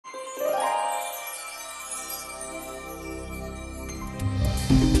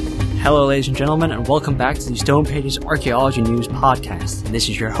Hello, ladies and gentlemen, and welcome back to the Stone Pages Archaeology News Podcast. This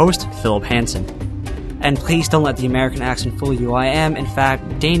is your host, Philip Hansen. And please don't let the American accent fool you. I am, in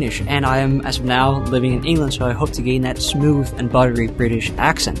fact, Danish, and I am, as of now, living in England, so I hope to gain that smooth and buttery British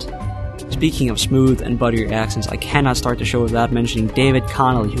accent. Speaking of smooth and buttery accents, I cannot start the show without mentioning David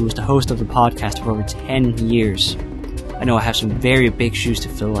Connolly, who was the host of the podcast for over 10 years. I know I have some very big shoes to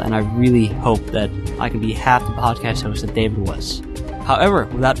fill, and I really hope that I can be half the podcast host that David was. However,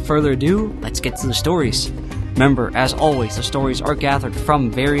 without further ado, let's get to the stories. Remember, as always, the stories are gathered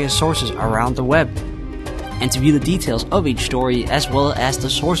from various sources around the web. And to view the details of each story, as well as the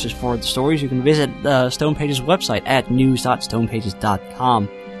sources for the stories, you can visit the Stone Pages website at news.stonepages.com.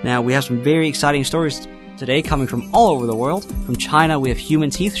 Now, we have some very exciting stories today coming from all over the world. From China, we have human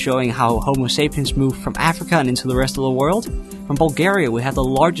teeth showing how Homo sapiens moved from Africa and into the rest of the world. From Bulgaria, we have the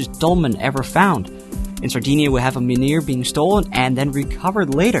largest dolmen ever found. In Sardinia, we have a menhir being stolen and then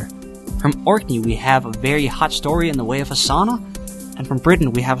recovered later. From Orkney, we have a very hot story in the way of a sauna. And from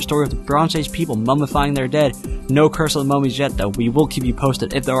Britain, we have a story of the Bronze Age people mummifying their dead. No Curse of the Mummies yet, though. We will keep you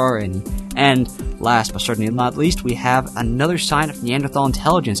posted if there are any. And last but certainly not least, we have another sign of Neanderthal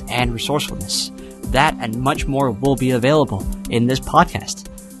intelligence and resourcefulness. That and much more will be available in this podcast.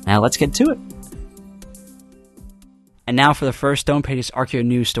 Now let's get to it. And now for the first Stone Pages Archaeo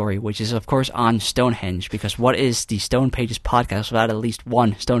News story, which is of course on Stonehenge, because what is the Stone Pages podcast without at least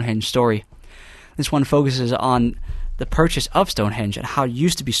one Stonehenge story? This one focuses on the purchase of Stonehenge and how it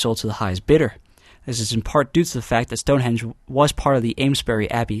used to be sold to the highest bidder. This is in part due to the fact that Stonehenge was part of the Amesbury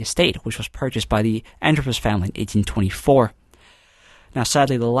Abbey estate, which was purchased by the Antrobus family in 1824. Now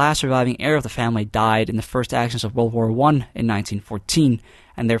sadly, the last surviving heir of the family died in the first actions of World War I in 1914,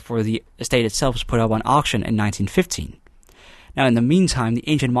 and therefore the estate itself was put up on auction in 1915. Now, in the meantime, the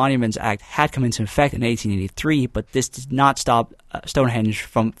Ancient Monuments Act had come into effect in 1883, but this did not stop Stonehenge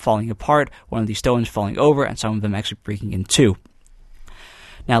from falling apart, one of the stones falling over, and some of them actually breaking in two.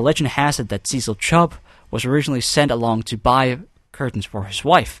 Now, legend has it that Cecil Chubb was originally sent along to buy curtains for his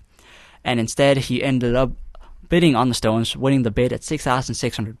wife, and instead he ended up bidding on the stones, winning the bid at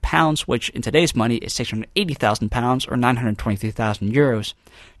 £6,600, which in today's money is £680,000 or 923,000 euros.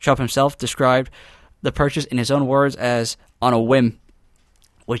 Chubb himself described the purchase in his own words as on a whim,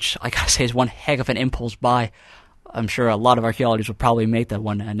 which I gotta say is one heck of an impulse buy. I'm sure a lot of archaeologists would probably make that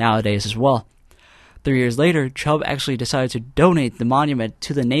one nowadays as well. 3 years later, Chubb actually decided to donate the monument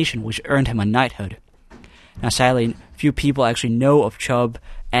to the nation, which earned him a knighthood. Now sadly, few people actually know of Chubb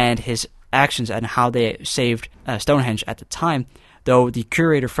and his actions and how they saved Stonehenge at the time, though the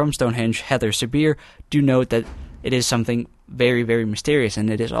curator from Stonehenge, Heather Sabir, do note that it is something very, very mysterious, and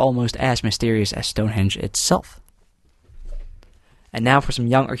it is almost as mysterious as Stonehenge itself. And now for some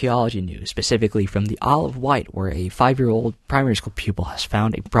young archaeology news, specifically from the Isle of Wight, where a 5-year-old primary school pupil has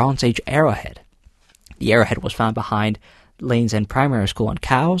found a Bronze Age arrowhead. The arrowhead was found behind Lanes End Primary School on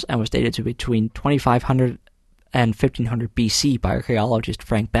Cowes and was dated to between 2500 and 1500 BC by archaeologist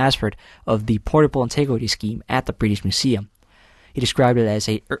Frank Basford of the Portable Antiquity Scheme at the British Museum. He described it as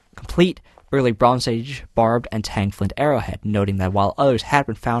a complete early Bronze Age barbed and tanged flint arrowhead, noting that while others had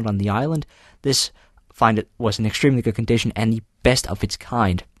been found on the island, this find was in extremely good condition and the best of its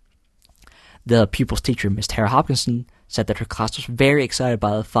kind. The pupil's teacher, Miss Tara Hopkinson, said that her class was very excited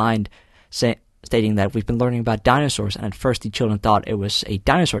by the find, stating that we've been learning about dinosaurs, and at first the children thought it was a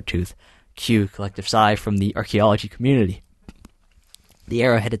dinosaur tooth. Cue collective sigh from the archaeology community. The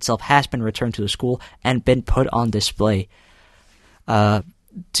arrowhead itself has been returned to the school and been put on display. To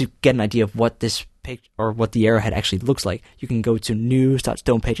get an idea of what this or what the arrowhead actually looks like, you can go to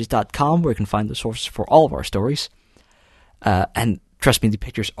news.stonepages.com, where you can find the sources for all of our stories. And trust me, the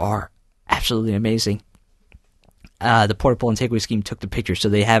pictures are absolutely amazing. The Portable Antiquity Scheme took the pictures, so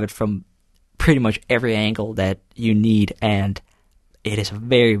they have it from pretty much every angle that you need, and it is a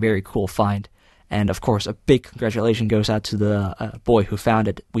very, very cool find. And of course, a big congratulations goes out to the boy who found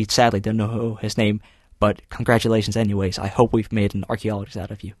it. We sadly don't know his name, but congratulations anyways. I hope we've made an archaeologist out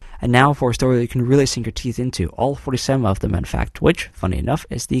of you. And now for a story that you can really sink your teeth into, all 47 of them in fact, which, funny enough,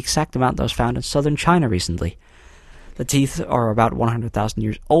 is the exact amount that was found in southern China recently. The teeth are about 100,000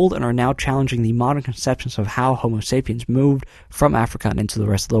 years old and are now challenging the modern conceptions of how Homo sapiens moved from Africa and into the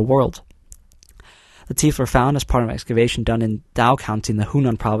rest of the world. The teeth were found as part of an excavation done in Dao County in the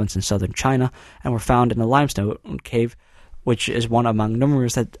Hunan province in southern China, and were found in a limestone cave, which is one among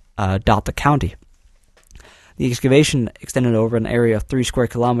numerous that dot the county. The excavation extended over an area of 3 square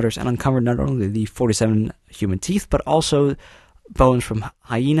kilometers and uncovered not only the 47 human teeth, but also bones from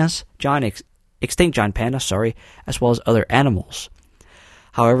hyenas, extinct giant pandas, as well as other animals.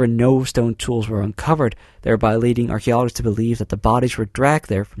 However, no stone tools were uncovered, thereby leading archaeologists to believe that the bodies were dragged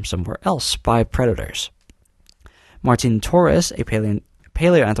there from somewhere else by predators. Martin Torres, a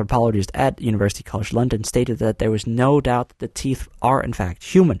paleoanthropologist at University College London, stated that there was no doubt that the teeth are in fact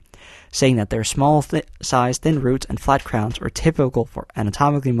human, saying that their small size, thin roots, and flat crowns are typical for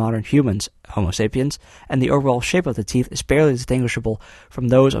anatomically modern humans, Homo sapiens, and the overall shape of the teeth is barely distinguishable from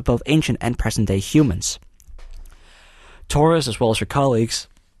those of both ancient and present-day humans. Torres, as well as her colleagues,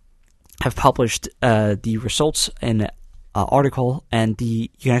 have published the results in article, and you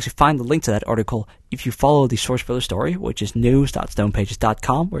can actually find the link to that article if you follow the source for the story, which is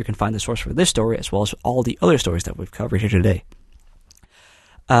news.stonepages.com, where you can find the source for this story as well as all the other stories that we've covered here today.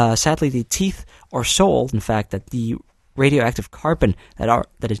 Sadly, the teeth are so old, in fact, that the radioactive carbon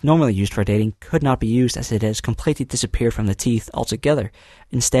that is normally used for dating could not be used, as it has completely disappeared from the teeth altogether.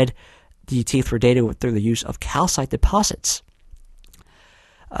 Instead, the teeth were dated through the use of calcite deposits.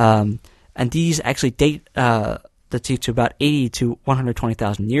 And these actually date the teeth to about 80 to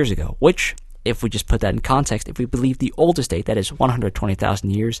 120,000 years ago, which, if we just put that in context, if we believe the oldest date, that is 120,000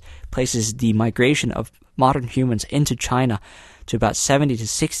 years, places the migration of modern humans into China to about 70 to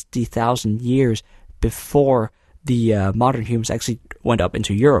 60,000 years before the modern humans actually went up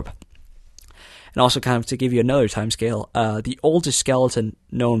into Europe. And also, kind of to give you another time scale, the oldest skeleton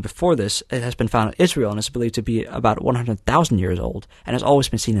known before this, it has been found in Israel and is believed to be about 100,000 years old, and has always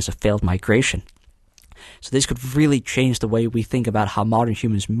been seen as a failed migration. So this could really change the way we think about how modern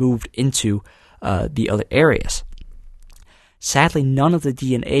humans moved into the other areas. Sadly, none of the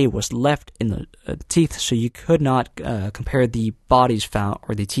DNA was left in the teeth, so you could not compare the bodies found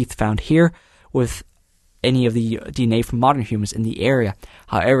or the teeth found here with any of the DNA from modern humans in the area.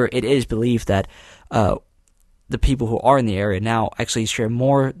 However, it is believed that the people who are in the area now actually share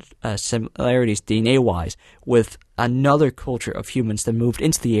more similarities DNA-wise with another culture of humans that moved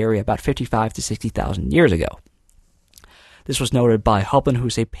into the area about 55 to 60,000 years ago. This was noted by Hoppen,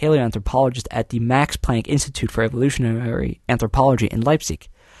 who's a paleoanthropologist at the Max Planck Institute for Evolutionary Anthropology in Leipzig.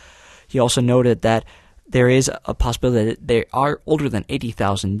 He also noted that there is a possibility that they are older than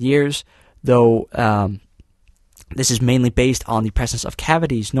 80,000 years, though this is mainly based on the presence of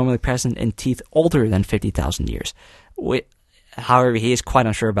cavities normally present in teeth older than 50,000 years. However, he is quite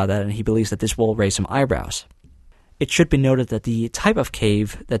unsure about that, and he believes that this will raise some eyebrows. It should be noted that the type of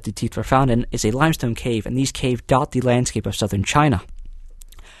cave that the teeth were found in is a limestone cave, and these caves dot the landscape of southern China.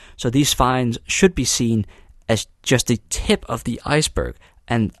 So these finds should be seen as just the tip of the iceberg,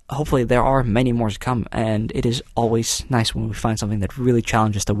 and hopefully there are many more to come, and it is always nice when we find something that really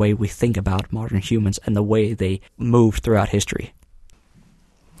challenges the way we think about modern humans and the way they moved throughout history.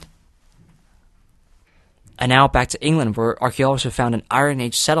 And now back to England, where archaeologists have found an Iron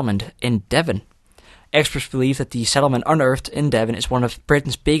Age settlement in Devon. Experts believe that the settlement unearthed in Devon is one of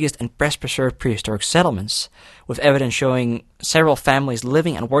Britain's biggest and best preserved prehistoric settlements, with evidence showing several families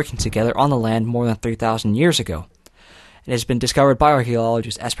living and working together on the land more than 3,000 years ago. It has been discovered by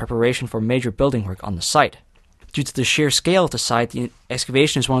archaeologists as preparation for major building work on the site. Due to the sheer scale of the site, the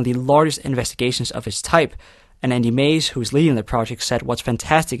excavation is one of the largest investigations of its type, and Andy Mays, who is leading the project, said what's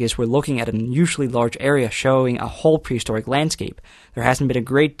fantastic is we're looking at an unusually large area showing a whole prehistoric landscape. There hasn't been a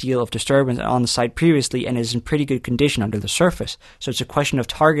great deal of disturbance on the site previously and is in pretty good condition under the surface, so it's a question of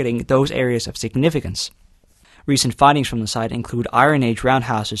targeting those areas of significance. Recent findings from the site include Iron Age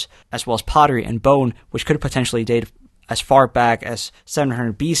roundhouses, as well as pottery and bone, which could potentially date as far back as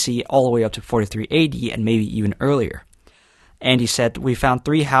 700 BC all the way up to 43 AD and maybe even earlier. Andy said, we found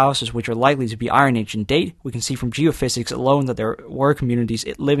 3 houses which are likely to be Iron Age in date. We can see from geophysics alone that there were communities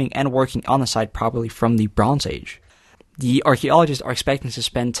living and working on the site probably from the Bronze Age. The archaeologists are expecting to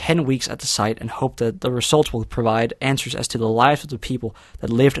spend 10 weeks at the site and hope that the results will provide answers as to the lives of the people that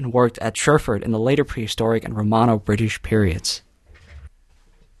lived and worked at Sherford in the later prehistoric and Romano-British periods.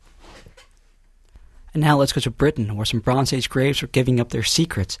 And now let's go to Britain, where some Bronze Age graves are giving up their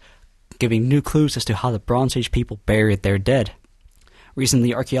secrets, giving new clues as to how the Bronze Age people buried their dead.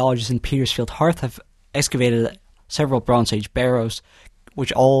 Recently, archaeologists in Petersfield Heath have excavated several Bronze Age barrows,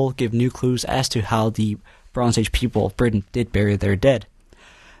 which all give new clues as to how the Bronze Age people of Britain did bury their dead.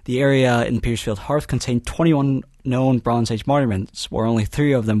 The area in Petersfield Heath contained 21 known Bronze Age monuments, where only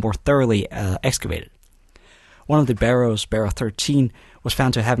 3 of them were thoroughly excavated. One of the barrows, Barrow 13, was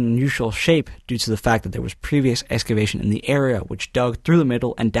found to have an unusual shape due to the fact that there was previous excavation in the area which dug through the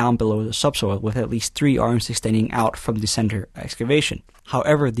middle and down below the subsoil with at least 3 arms extending out from the center excavation.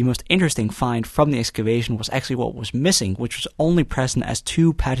 However, the most interesting find from the excavation was actually what was missing, which was only present as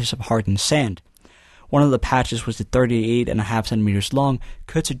 2 patches of hardened sand. One of the patches was 38.5 centimeters long,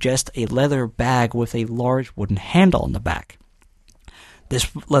 could suggest a leather bag with a large wooden handle on the back. This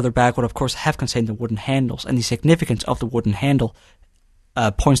leather bag would of course have contained the wooden handles, and the significance of the wooden handle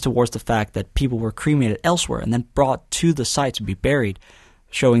points towards the fact that people were cremated elsewhere and then brought to the site to be buried,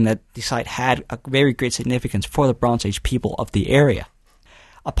 showing that the site had a very great significance for the Bronze Age people of the area.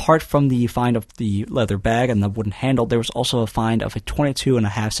 Apart from the find of the leather bag and the wooden handle, there was also a find of a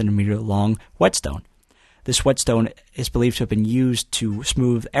 22.5 centimeter long whetstone. This whetstone is believed to have been used to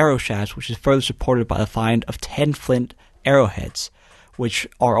smooth arrow shafts, which is further supported by the find of 10 flint arrowheads, which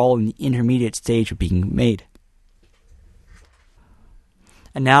are all in the intermediate stage of being made.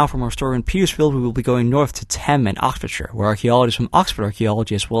 And now from our story in Petersfield, we will be going north to Thame in Oxfordshire, where archaeologists from Oxford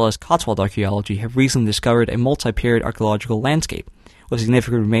Archaeology as well as Cotswold Archaeology have recently discovered a multi-period archaeological landscape, with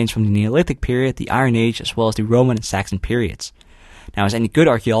significant remains from the Neolithic period, the Iron Age, as well as the Roman and Saxon periods. Now, as any good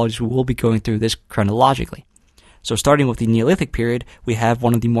archaeologist, we will be going through this chronologically. So starting with the Neolithic period, we have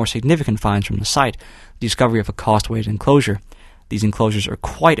one of the more significant finds from the site, the discovery of a cost-weighted enclosure. These enclosures are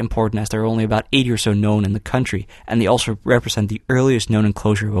quite important as there are only about 80 or so known in the country, and they also represent the earliest known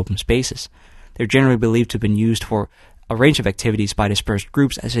enclosure of open spaces. They're generally believed to have been used for a range of activities by dispersed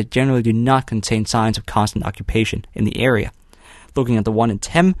groups, as they generally do not contain signs of constant occupation in the area. Looking at the one in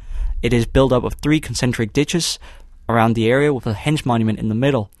Thame, it is built up of 3 concentric ditches around the area with a henge monument in the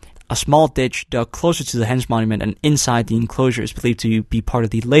middle. A small ditch dug closer to the henge monument and inside the enclosure is believed to be part of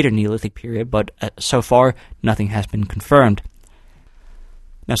the later Neolithic period, but so far nothing has been confirmed.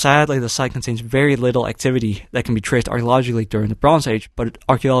 Now sadly, the site contains very little activity that can be traced archaeologically during the Bronze Age, but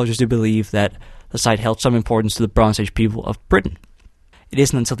archaeologists do believe that the site held some importance to the Bronze Age people of Britain. It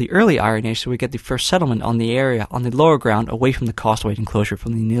isn't until the early Iron Age that we get the first settlement on the area on the lower ground away from the cost-weight enclosure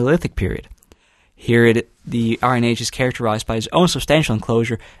from the Neolithic period. Here, the Iron Age is characterized by its own substantial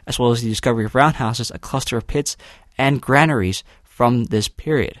enclosure, as well as the discovery of roundhouses, a cluster of pits, and granaries from this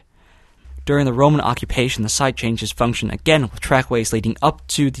period. During the Roman occupation, the site changed its function again, with trackways leading up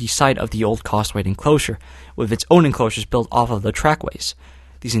to the site of the old cost-weight enclosure, with its own enclosures built off of the trackways.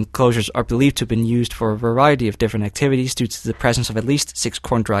 These enclosures are believed to have been used for a variety of different activities due to the presence of at least 6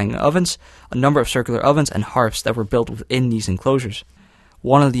 corn-drying ovens, a number of circular ovens, and hearths that were built within these enclosures.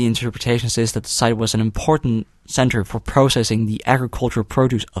 One of the interpretations is that the site was an important center for processing the agricultural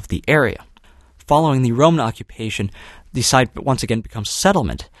produce of the area. Following the Roman occupation, the site once again becomes a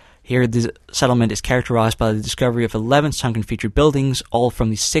settlement. Here, the settlement is characterized by the discovery of 11 sunken featured buildings, all from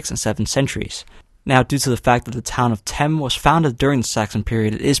the 6th and 7th centuries. Now, due to the fact that the town of Thame was founded during the Saxon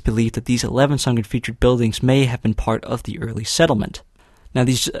period, it is believed that these 11 sunken featured buildings may have been part of the early settlement. Now,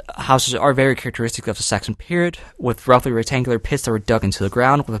 these houses are very characteristic of the Saxon period, with roughly rectangular pits that were dug into the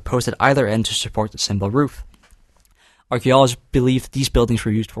ground with a post at either end to support the simple roof. Archaeologists believe that these buildings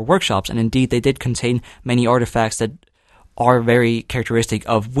were used for workshops, and indeed they did contain many artifacts that are very characteristic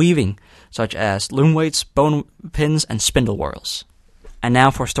of weaving, such as loom weights, bone pins, and spindle whorls. And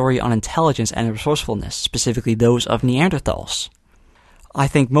now for a story on intelligence and resourcefulness, specifically those of Neanderthals. I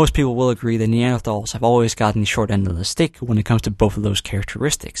think most people will agree that Neanderthals have always gotten the short end of the stick when it comes to both of those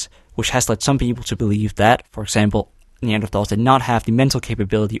characteristics, which has led some people to believe that, for example, Neanderthals did not have the mental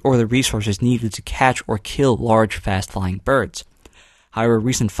capability or the resources needed to catch or kill large, fast-flying birds. However,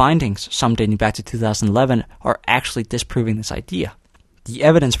 recent findings, some dating back to 2011, are actually disproving this idea. The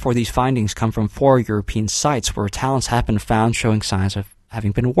evidence for these findings come from 4 European sites where talons have been found showing signs of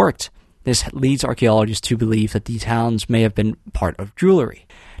having been worked. This leads archaeologists to believe that the talons may have been part of jewelry.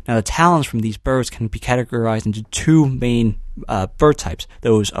 Now, the talons from these birds can be categorized into 2 main bird types,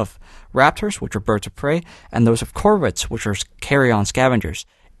 those of raptors, which are birds of prey, and those of corvids, which are carrion scavengers.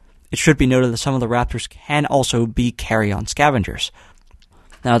 It should be noted that some of the raptors can also be carrion scavengers.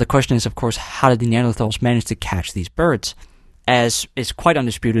 Now, the question is, of course, how did the Neanderthals manage to catch these birds? As is quite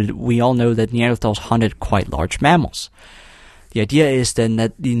undisputed, we all know that Neanderthals hunted quite large mammals. The idea is then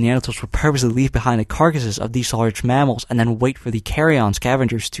that the Neanderthals would purposely leave behind the carcasses of these large mammals and then wait for the carrion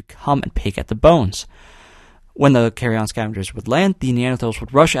scavengers to come and pick at the bones. When the carrion scavengers would land, the Neanderthals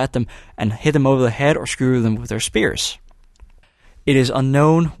would rush at them and hit them over the head or screw them with their spears. It is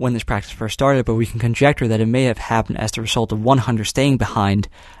unknown when this practice first started, but we can conjecture that it may have happened as the result of one hunter staying behind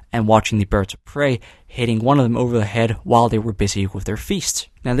and watching the birds of prey, hitting one of them over the head while they were busy with their feast.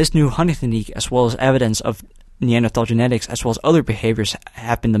 Now, this new hunting technique, as well as evidence of Neanderthal genetics, as well as other behaviors,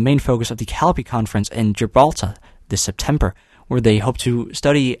 have been the main focus of the Calpe Conference in Gibraltar this September, where they hope to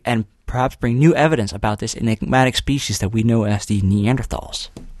study and perhaps bring new evidence about this enigmatic species that we know as the Neanderthals.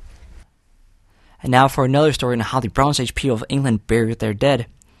 And now for another story on how the Bronze Age people of England buried their dead.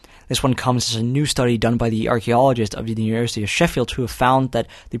 This one comes as a new study done by the archaeologists of the University of Sheffield, who have found that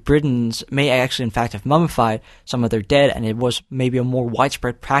the Britons may actually in fact have mummified some of their dead, and it was maybe a more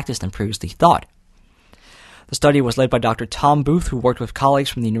widespread practice than previously thought. The study was led by Dr. Tom Booth, who worked with colleagues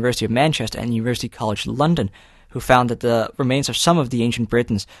from the University of Manchester and University College London, who found that the remains of some of the ancient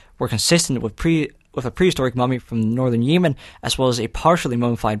Britons were consistent with a prehistoric mummy from northern Yemen, as well as a partially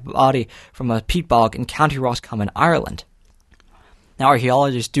mummified body from a peat bog in County Roscommon, Ireland. Now,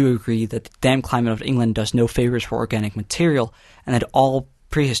 archaeologists do agree that the damp climate of England does no favours for organic material, and that all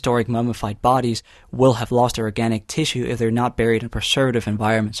prehistoric mummified bodies will have lost their organic tissue if they're not buried in a preservative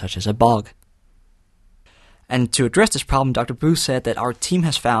environment such as a bog. And to address this problem, Dr. Booth said that our team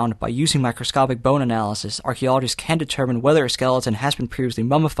has found, by using microscopic bone analysis, archaeologists can determine whether a skeleton has been previously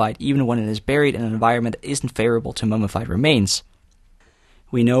mummified even when it is buried in an environment that isn't favourable to mummified remains.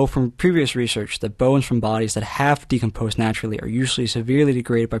 We know from previous research that bones from bodies that have decomposed naturally are usually severely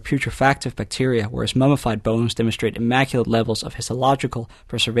degraded by putrefactive bacteria, whereas mummified bones demonstrate immaculate levels of histological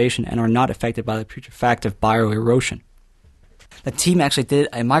preservation and are not affected by the putrefactive bioerosion. The team actually did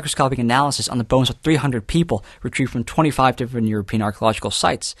a microscopic analysis on the bones of 300 people retrieved from 25 different European archaeological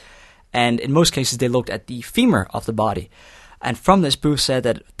sites, and in most cases they looked at the femur of the body. And from this, Booth said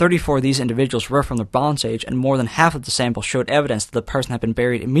that 34 of these individuals were from the Bronze Age, and more than half of the sample showed evidence that the person had been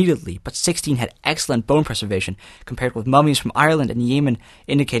buried immediately, but 16 had excellent bone preservation, compared with mummies from Ireland and Yemen,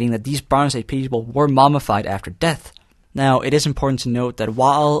 indicating that these Bronze Age people were mummified after death. Now, it is important to note that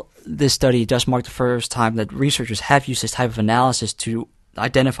while this study does mark the first time that researchers have used this type of analysis to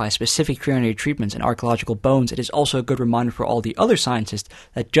identify specific cremated treatments in archaeological bones, it is also a good reminder for all the other scientists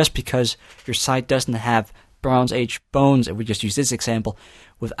that just because your site doesn't have Bronze Age bones, if we just use this example,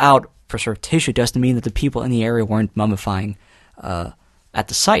 without preserved tissue, doesn't mean that the people in the area weren't mummifying at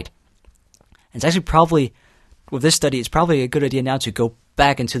the site. And it's actually probably, with this study, it's probably a good idea now to go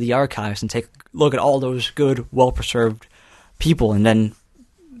back into the archives and take a look at all those good, well-preserved people, and then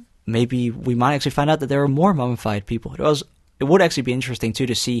maybe we might actually find out that there are more mummified people. It would actually be interesting, too,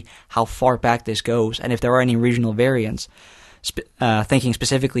 to see how far back this goes, and if there are any regional variants. Thinking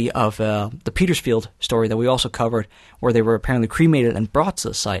specifically of the Petersfield story that we also covered, where they were apparently cremated and brought to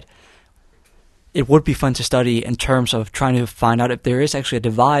the site. It would be fun to study in terms of trying to find out if there is actually a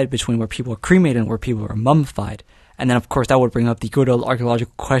divide between where people are cremated and where people are mummified. And then, of course, that would bring up the good old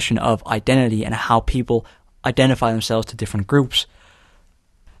archaeological question of identity and how people identify themselves to different groups.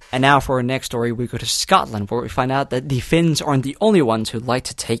 And now for our next story, we go to Scotland, where we find out that the Finns aren't the only ones who like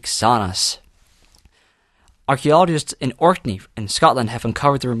to take saunas. Archaeologists in Orkney in Scotland have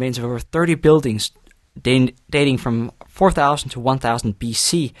uncovered the remains of over 30 buildings dating from 4000 to 1000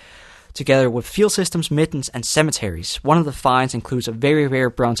 BC, together with field systems, middens, and cemeteries. One of the finds includes a very rare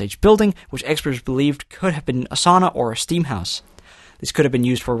Bronze Age building, which experts believed could have been a sauna or a steam house. This could have been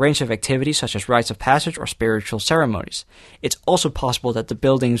used for a range of activities such as rites of passage or spiritual ceremonies. It's also possible that the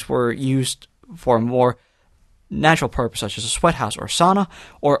buildings were used for a more natural purpose such as a sweat house or sauna,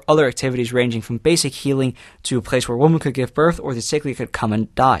 or other activities ranging from basic healing to a place where a woman could give birth or the sickly could come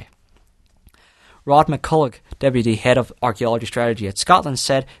and die. Rod McCulloch, Deputy Head of Archaeology Strategy at Scotland,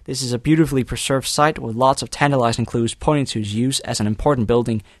 said this is a beautifully preserved site with lots of tantalizing clues pointing to its use as an important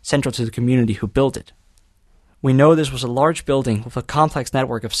building central to the community who built it. We know this was a large building with a complex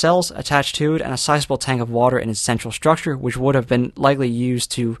network of cells attached to it and a sizable tank of water in its central structure, which would have been likely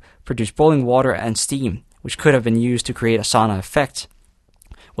used to produce boiling water and steam, which could have been used to create a sauna effect.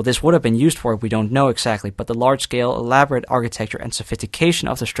 What this would have been used for, we don't know exactly, but the large-scale, elaborate architecture and sophistication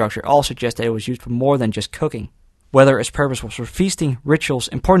of the structure all suggest that it was used for more than just cooking. Whether its purpose was for feasting, rituals,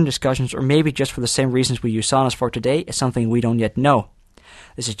 important discussions, or maybe just for the same reasons we use saunas for today is something we don't yet know.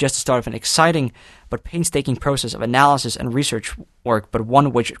 This is just the start of an exciting but painstaking process of analysis and research work, but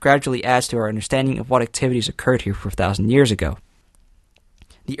one which gradually adds to our understanding of what activities occurred here 4,000 years ago.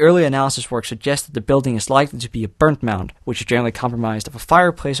 The early analysis work suggests that the building is likely to be a burnt mound, which is generally comprised of a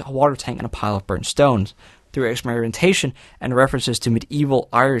fireplace, a water tank, and a pile of burnt stones. Through experimentation and references to medieval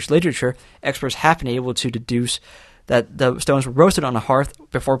Irish literature, experts have been able to deduce that the stones were roasted on a hearth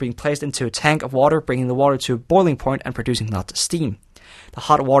before being placed into a tank of water, bringing the water to a boiling point and producing lots of steam. The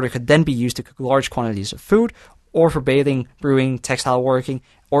hot water could then be used to cook large quantities of food, or for bathing, brewing, textile working,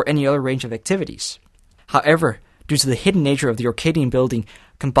 or any other range of activities. However, due to the hidden nature of the Orcadian building,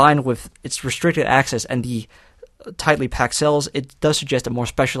 combined with its restricted access and the tightly packed cells, it does suggest a more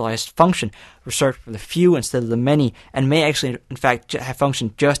specialized function, reserved for the few instead of the many, and may actually, in fact, have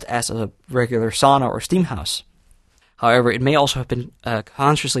functioned just as a regular sauna or steam house. However, it may also have been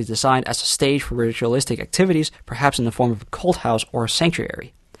consciously designed as a stage for ritualistic activities, perhaps in the form of a cult house or a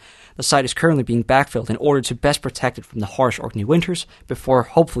sanctuary. The site is currently being backfilled in order to best protect it from the harsh Orkney winters, before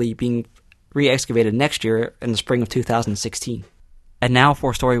hopefully being re-excavated next year in the spring of 2016. And now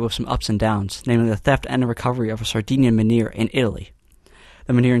for a story with some ups and downs, namely the theft and recovery of a Sardinian menhir in Italy. The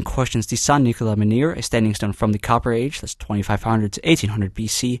The menhir in question is the San Nicola menhir, a standing stone from the Copper Age, that's 2500 to 1800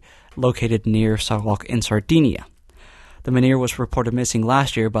 BC, located near Sarroch in Sardinia. The menhir was reported missing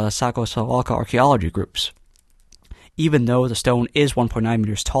last year by the Sacco Sarroca archaeology groups. Even though the stone is 1.9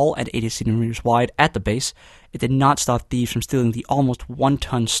 meters tall and 80 centimeters wide at the base, it did not stop thieves from stealing the almost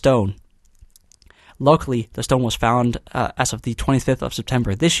 1-ton stone. Luckily, the stone was found as of the 25th of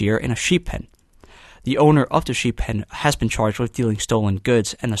September this year in a sheep pen. The owner of the sheep pen has been charged with dealing stolen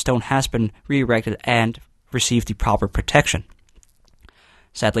goods, and the stone has been re-erected and received the proper protection.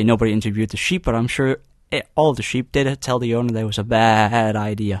 Sadly, nobody interviewed the sheep, but I'm sure all of the sheep did tell the owner that it was a bad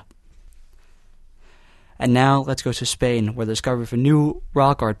idea. And now let's go to Spain, where the discovery of a new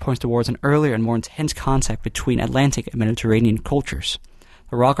rock art points towards an earlier and more intense contact between Atlantic and Mediterranean cultures.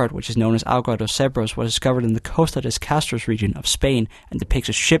 The rock art, which is known as Agua dos Cebros, was discovered in the Costa de Castros region of Spain and depicts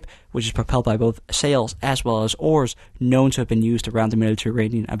a ship which is propelled by both sails as well as oars, known to have been used around the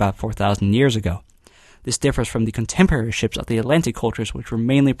Mediterranean about 4,000 years ago. This differs from the contemporary ships of the Atlantic cultures, which were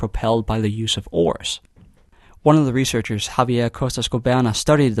mainly propelled by the use of oars. One of the researchers, Javier Costas-Goberna,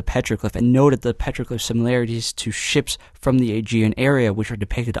 studied the petroglyph and noted the petroglyph similarities to ships from the Aegean area, which are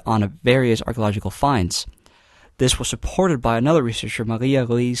depicted on various archaeological finds. This was supported by another researcher, Maria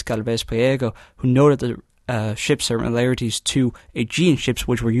Luis Galvez Priego, who noted the ship similarities to Aegean ships,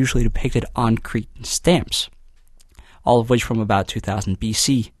 which were usually depicted on Cretan stamps, all of which from about 2000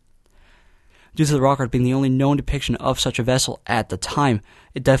 BC. Due to the rock art being the only known depiction of such a vessel at the time,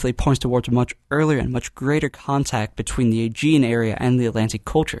 it definitely points towards a much earlier and much greater contact between the Aegean area and the Atlantic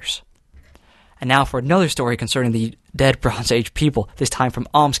cultures. And now for another story concerning the dead Bronze Age people, this time from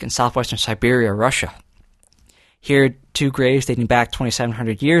Omsk in southwestern Siberia, Russia. Here, 2 graves dating back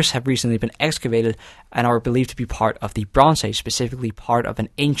 2,700 years have recently been excavated and are believed to be part of the Bronze Age, specifically part of an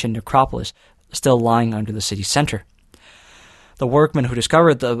ancient necropolis still lying under the city center. The workmen who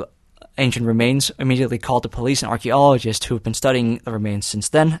discovered the ancient remains immediately called the police and archaeologists who have been studying the remains since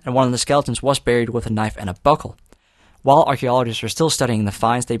then, and one of the skeletons was buried with a knife and a buckle. While archaeologists are still studying the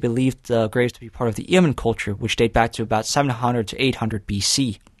finds, they believed the graves to be part of the Iman culture, which date back to about 700 to 800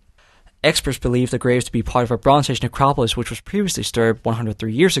 BC. Experts believe the graves to be part of a Bronze Age necropolis which was previously disturbed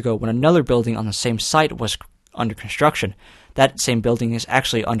 103 years ago when another building on the same site was under construction. That same building is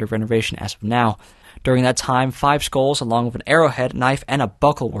actually under renovation as of now. During that time, 5 skulls along with an arrowhead, knife, and a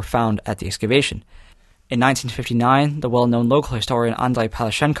buckle were found at the excavation. In 1959, the well-known local historian Andrei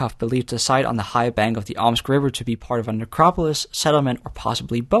Palashenkov believed the site on the high bank of the Omsk River to be part of a necropolis, settlement, or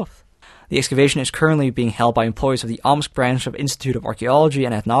possibly both. The excavation is currently being held by employees of the Omsk branch of Institute of Archaeology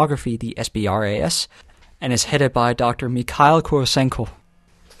and Ethnography, the SBRAS, and is headed by Dr. Mikhail Kurosenko.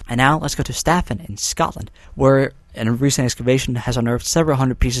 And now let's go to Staffin in Scotland, where a recent excavation has unearthed several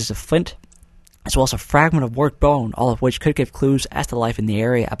hundred pieces of flint, as well as a fragment of worked bone, all of which could give clues as to life in the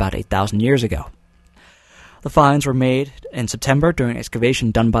area about 8,000 years ago. The finds were made in September during an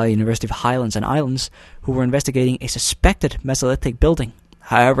excavation done by the University of Highlands and Islands, who were investigating a suspected Mesolithic building.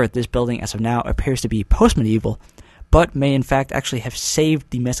 However, this building as of now appears to be post-medieval, but may in fact actually have saved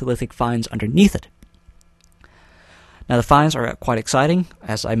the Mesolithic finds underneath it. Now the finds are quite exciting.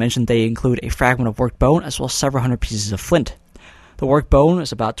 As I mentioned, they include a fragment of worked bone as well as several hundred pieces of flint. The worked bone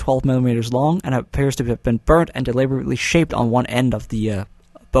is about 12 millimeters long and appears to have been burnt and deliberately shaped on one end of the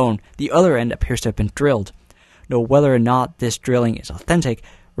bone. The other end appears to have been drilled. Now, whether or not this drilling is authentic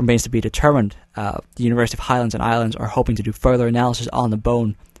remains to be determined. The University of Highlands and Islands are hoping to do further analysis on the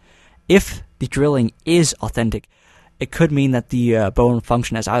bone. If the drilling is authentic, it could mean that the bone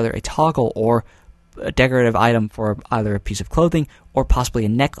functioned as either a toggle or a decorative item for either a piece of clothing or possibly a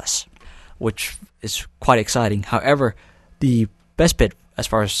necklace, which is quite exciting. However, the best bit, as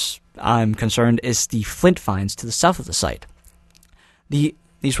far as I'm concerned, is the flint finds to the south of the site.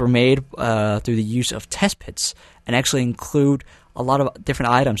 These were made through the use of test pits and actually include a lot of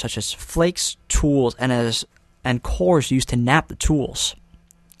different items such as flakes, tools, and cores used to nap the tools.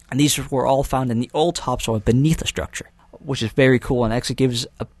 And these were all found in the old topsoil beneath the structure, which is very cool and actually gives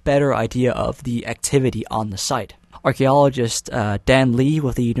a better idea of the activity on the site. Archaeologist Dan Lee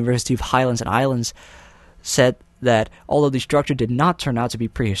with the University of Highlands and Islands said that although the structure did not turn out to be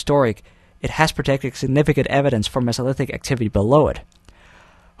prehistoric, it has protected significant evidence for Mesolithic activity below it.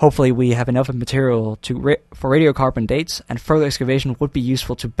 Hopefully we have enough material for radiocarbon dates, and further excavation would be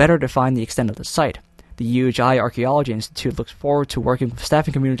useful to better define the extent of the site. The UHI Archaeology Institute looks forward to working with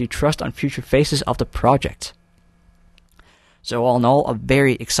Staffin Community Trust on future phases of the project. So all in all, a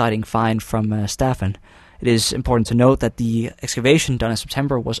very exciting find from Staffin. It is important to note that the excavation done in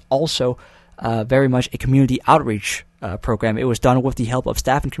September was also very much a community outreach program. It was done with the help of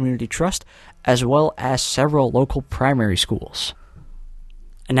Staffin Community Trust, as well as several local primary schools.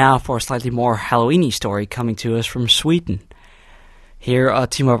 And now for a slightly more Halloween-y story coming to us from Sweden. Here, a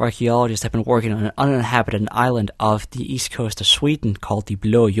team of archaeologists have been working on an uninhabited island off the east coast of Sweden called the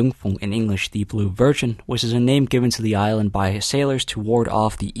Blå Jungfrun, in English the Blue Virgin, which is a name given to the island by sailors to ward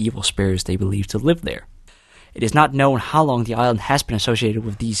off the evil spirits they believe to live there. It is not known how long the island has been associated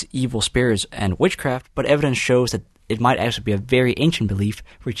with these evil spirits and witchcraft, but evidence shows that it might actually be a very ancient belief,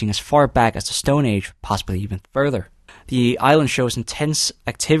 reaching as far back as the Stone Age, possibly even further. The island shows intense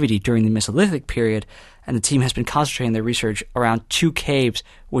activity during the Mesolithic period, and the team has been concentrating their research around 2 caves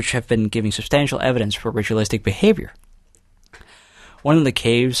which have been giving substantial evidence for ritualistic behavior. One of the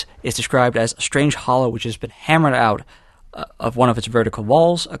caves is described as a strange hollow which has been hammered out of one of its vertical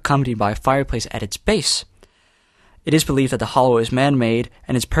walls, accompanied by a fireplace at its base. It is believed that the hollow is man-made,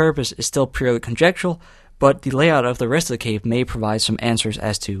 and its purpose is still purely conjectural, but the layout of the rest of the cave may provide some answers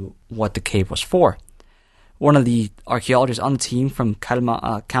as to what the cave was for. One of the archaeologists on the team from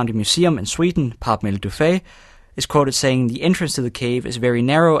Kalmar County Museum in Sweden, Pamela Dufay, is quoted saying, "The entrance to the cave is very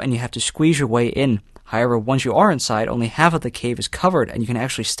narrow and you have to squeeze your way in. However, once you are inside, only half of the cave is covered and you can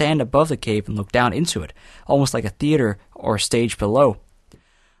actually stand above the cave and look down into it, almost like a theater or a stage below.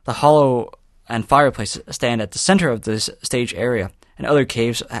 The hollow and fireplace stand at the center of this stage area, and other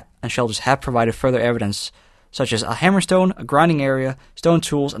caves and shelters have provided further evidence, such as a hammerstone, a grinding area, stone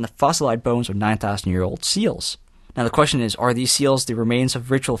tools, and the fossilized bones of 9,000-year-old seals." Now the question is, are these seals the remains of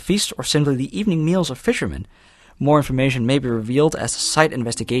ritual feasts or simply the evening meals of fishermen? More information may be revealed as the site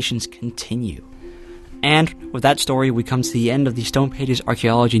investigations continue. And with that story, we come to the end of the Stone Pages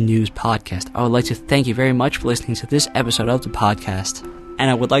Archaeology News podcast. I would like to thank you very much for listening to this episode of the podcast, and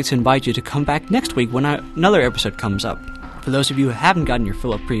I would like to invite you to come back next week when another episode comes up. For those of you who haven't gotten your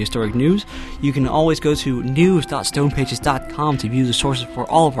fill of prehistoric news, you can always go to news.stonepages.com to view the sources for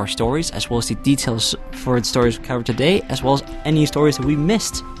all of our stories, as well as the details for the stories we covered today, as well as any stories that we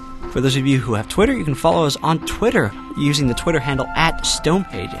missed. For those of you who have Twitter, you can follow us on Twitter using the Twitter handle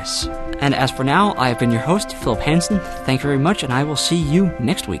 @StonePages. And as for now, I have been your host, Philip Hansen. Thank you very much, and I will see you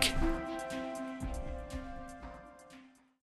next week.